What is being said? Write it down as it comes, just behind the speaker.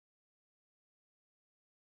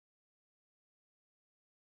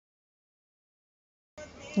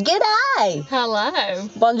G'day! Hello.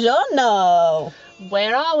 Buongiorno!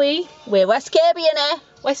 Where are we? We're West Kirby, innit?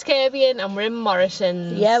 West Kirby and we're in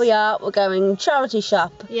Morrison's. Yeah, we are. We're going charity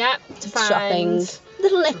shop. Yeah, to find Shopping.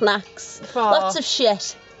 Little knickknacks. Lots of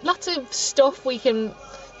shit. Lots of stuff we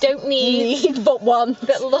don't need but one.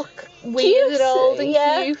 that look weird and old and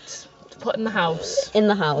cute to put in the house. In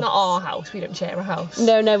the house. Not our house, we don't share a house.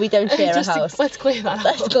 No, we don't share a house. Let's clear that up.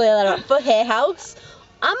 Let's clear that up. But her house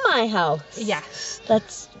and my house. Yes.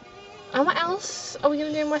 And what else are we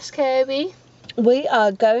going to do in West Kirby? We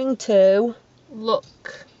are going to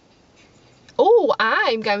look. Oh,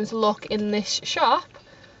 I'm going to look in this shop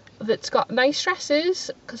that's got nice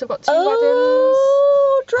dresses because I've got two weddings.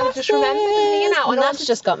 Dresses. I just remembered them here now. And that's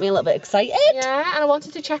just got me a little bit excited. Yeah, and I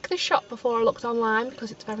wanted to check this shop before I looked online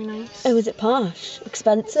because it's very nice. Oh, is it posh?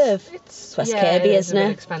 Expensive? It's West yeah, Kirby, isn't it?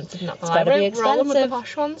 It's expensive, not It's got to be expensive. We're rolling with the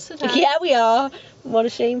posh ones today. Yeah, we are. What a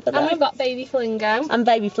shame for that. And we've got baby Flingo. And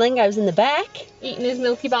baby Flingo's in the back. Eating his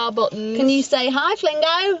Milky Bar buttons. Can you say hi,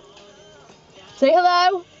 Flingo? Say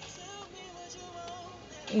hello.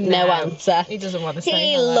 No answer. He doesn't want to say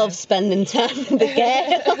He hello. loves spending time with the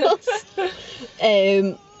girls.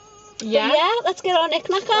 Yeah, let's get our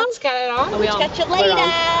knick-knack on. Let's get it on. Are we on? Catch you later.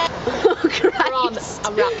 We're on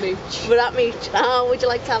a wrap mooch. We're at mooch. Oh, would you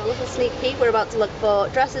like to have a little sneak peek? We're about to look for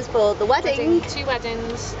dresses for the wedding. Two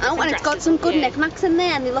weddings. Oh, and it's got some good knick-knacks in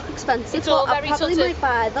there and they look expensive. It's all I very probably sort might of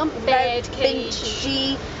buy them. Very cage.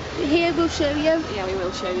 vintagey. Here, we'll show you. Yeah, we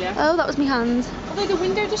will show you. Oh, that was my hand. Although the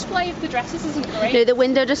window display of the dresses isn't great. No, the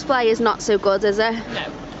window display is not so good, is it?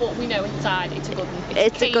 No, but we know inside it's a good one.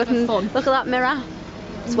 It's a good one. Fun. Look at that mirror.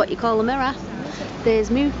 It's what you call a mirror.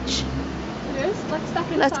 There's mooch. It is. Let's step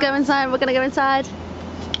inside. Let's go inside. We're going to go inside.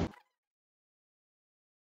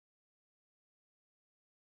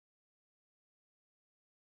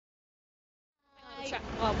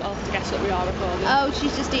 I'll have to guess that we are recording. Oh,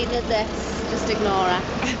 she's just eating at this. Just ignore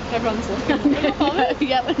her. Everyone's looking. We're not bothered.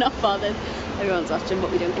 Yeah, we're not bothered. Everyone's watching,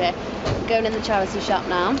 but we don't care. We're going in the charity shop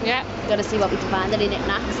now. Yeah. Got to see what we can find. Any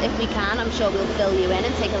knickknacks. If we can, I'm sure we'll fill you in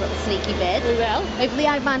and take a little sneaky bid. We will. Hopefully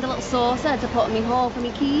I find a little saucer to put in my haul for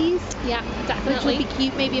my keys. Yeah, Which definitely. would be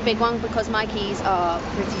cute, maybe a big one because my keys are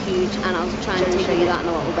pretty huge and I'll try and show you that in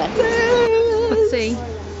a little bit. Let's see.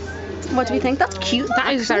 What do we think? That's cute.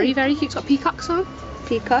 That is very, very cute. It's got peacocks on.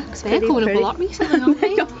 Peacocks. They're coming up a lot recently, aren't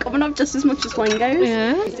they? Coming up just as much as Flingo's.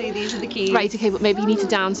 Yeah. See, these are the keys. Right, okay, but maybe you need to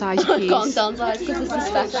downsize your I keys. can't downsize because this is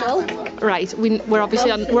special. Right, we're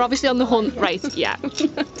obviously on the hunt. Right, yeah.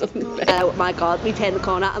 Oh my god, we turned the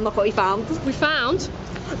corner and look what we found. We found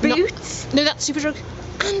Boots. No, that's Superdrug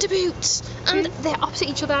and a Boots, and they're opposite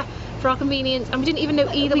each other for our convenience, and we didn't even know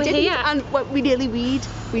either were here. And we nearly weed.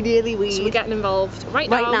 We nearly weed. So we're getting involved right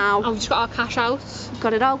now. now. I've just got our cash out.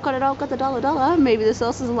 Got it all, got the dollar. Maybe the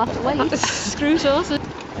sauces will have to wait. Screw sauces.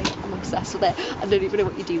 I'm obsessed with it. I don't even know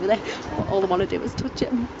what you do with it. All I want to do is touch it.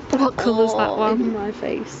 What colour's that one? In my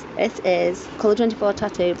face. It is Colour 24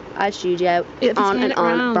 Tattoo, Eye Studio, If you on turn and it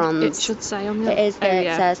on round, bronze. It should say on the. It is there,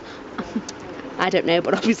 it says. I don't know,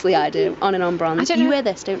 but obviously I do. On and on bronze. You wear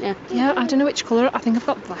this, don't you? Yeah, I don't know which colour. I think I've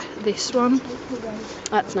got this one.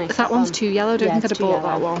 That's nice. That one's too yellow. I don't think I'd have bought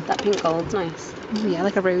that one. That pink gold's nice. Yeah,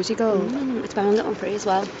 like a rosy gold. It's buy one get one free as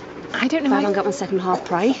well. I don't know. Buy one get one second half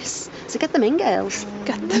price. So get them in, girls.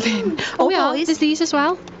 Get them in. Oh yeah, boys. there's these as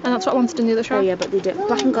well, and that's what I wanted in the other shop. Oh yeah, but they do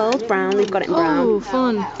black and gold, brown. They've got it in brown. Oh,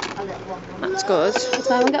 fun. That's good. Let's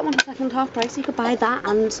buy one get one second half price. You could buy that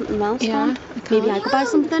and something else. Yeah, Maybe I could buy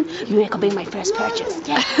something. Maybe it could be my first purchase.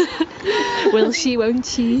 Yeah. Will she? Won't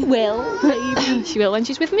she? Will. Maybe. She will when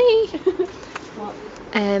she's with me.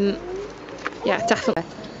 Yeah, definitely.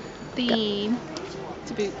 Bean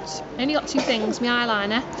to Boots. I only got two things. My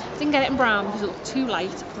eyeliner. Didn't get it in brown because it looked too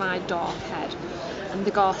light for my dark head. And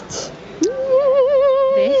they got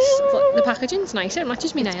this. But the packaging's nicer. It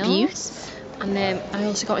matches my nails. Beaut. And I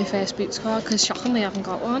also got my first Boots card because shockingly I haven't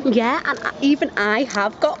got one. Yeah, and even I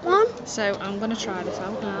have got one. So I'm going to try this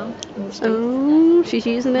out now. Oh, she's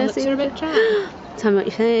using It this. looks a bit dry. Tell me what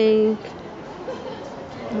you think.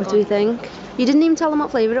 What do you think? You didn't even tell them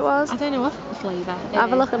what flavour it was. I don't know what flavour.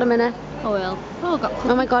 Have a look at a minute. I will. Oh, I've got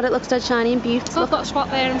Oh my god, it looks dead shiny and beautiful. I've got a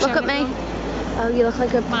spot there. Look at me. Oh, you look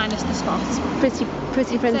like a Minus the spots. pretty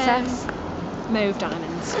princess. Mauve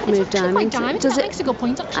diamonds. Mauve It's actually quite diamonds. diamond. Does That it- makes a good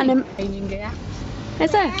point actually. And Changing gear.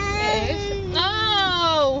 is it? It is.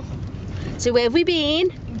 Oh! So where have we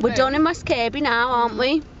been? We're Okay. done in West Kirby now, aren't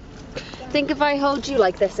we? Think if I hold you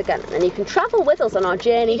like this again, and then you can travel with us on our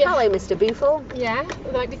journey. Yeah. Hello, Mr. Boofle. Yeah,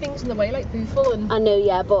 there might be things in the way like boofle and. I know,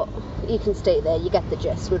 yeah, but you can stay there. You get the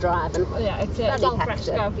gist. We're driving. Yeah, it's Bloody al hectic.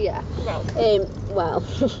 fresco. Yeah. Well. Well.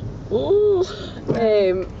 Ooh.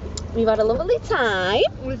 We've had a lovely time.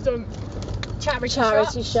 We've done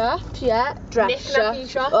charity shop, yeah. Dress Knick-knacky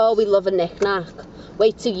shop. shop. Oh, we love a knick-knack.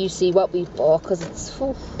 Wait till you see what we've bought, because it's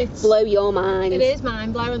blow your mind. It is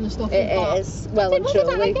mind-blowing, the stuff It we've got. is, well and What did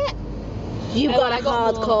I truly. get? You've got a I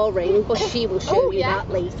got hardcore ring, but she will show you that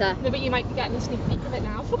later. No, but you might be getting a sneak peek of it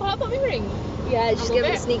now. I forgot about my ring. Yeah, she's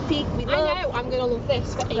giving a sneak peek. I know, I'm going to love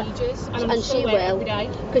this for ages. And she will. Every day.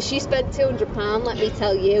 Because she spent £200, let me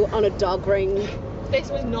tell you, on a dog ring. This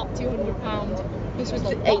was not £200. This was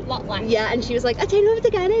a lot less. Yeah, and she was like, I don't know if to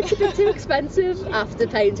get it, it's a bit too expensive after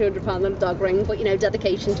paying £200 on a dog ring, but you know,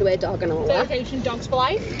 dedication to her dog and all that. Dedication, dogs for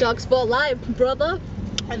life. Dogs for life, brother.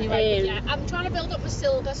 Anyway, yeah, I'm trying to build up a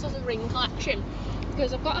silver sort of ring collection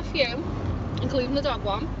because I've got a few, including the dog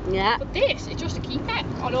one. Yeah. But this is just to keep it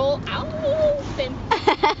on all aspect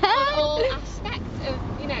of,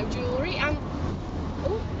 you know, jewellery and.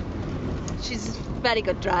 Ooh. She's a very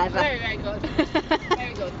good driver. Very, very good.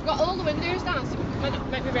 Very good. Got all the windows down, so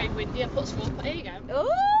it might be very windy. I put some up. There you go. Ooh.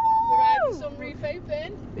 We're having the sunroof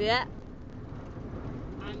open. Yeah.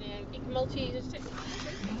 And you can Maltesers too.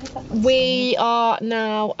 We are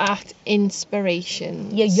now at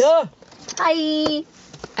Inspirations. Yeah. Hi.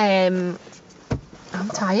 I'm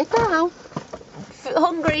tired now.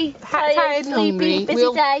 Hungry. Tired and hungry.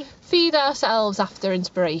 Busy day. Feed ourselves after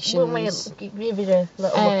Inspirations. We'll give it a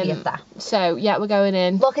little look at that. So yeah, we're going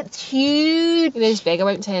in. Look, it's huge. It is big. I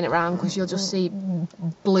won't turn it around because you'll just see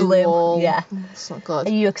blue wall. Yeah. It's not good.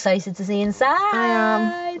 Are you excited to see inside?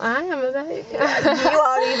 I am a bit. You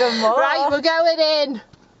are even more. Right, we're going in.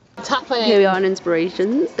 It's happening. Here we are in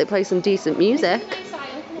Inspirations. They play some decent music.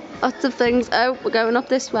 Lots of things. Oh, we're going up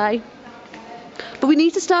this way. But we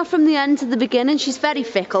need to start from the end to the beginning. She's very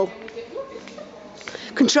fickle.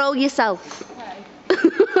 Control yourself.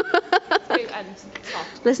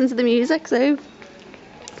 Listen to the music, so.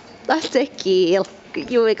 That's it, Gail.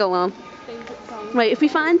 Get your wiggle on. Right, if we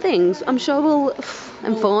find things, I'm sure we'll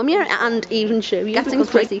inform you and even show you. Getting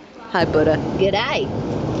pretty. Hi, butter. G'day.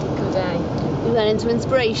 Good day. We went into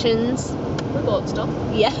Inspirations. We bought stuff.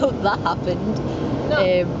 Yeah, that happened.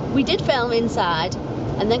 No. We did film inside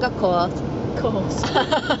and then got caught. Of course.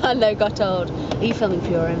 And then got told, are you filming for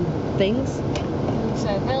your own things? So,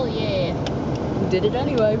 hell yeah. We did it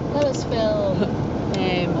anyway. Let us film.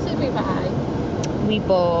 What did we buy? We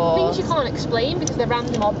bought... Things you can't explain because they're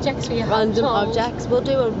random objects for your Random household. objects. We'll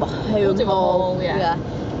do a home haul. Yeah.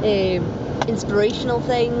 Inspirational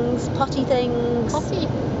things, potty things. Potty?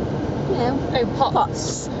 You know. Oh,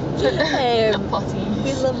 pots. Potty.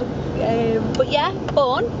 We love it. But yeah,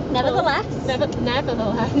 fun, nevertheless.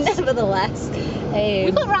 Nevertheless.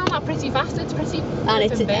 We got around that pretty fast. It's pretty big.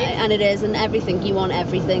 And it is, and everything. You want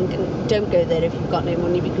everything, and don't go there if you've got no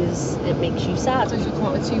money because it makes you sad. So you come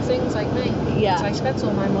out with two things like me. Yeah. So I spent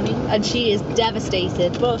all my money. And she is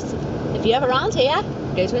devastated. But if you're ever around here,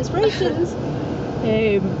 go to Inspirations.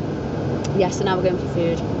 Yeah, so now we're going for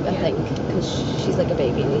food, I think, because she's like a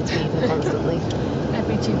baby and needs to feed her constantly.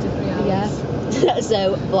 Every 2 to 3 hours. Yeah.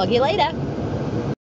 So, vlog you later.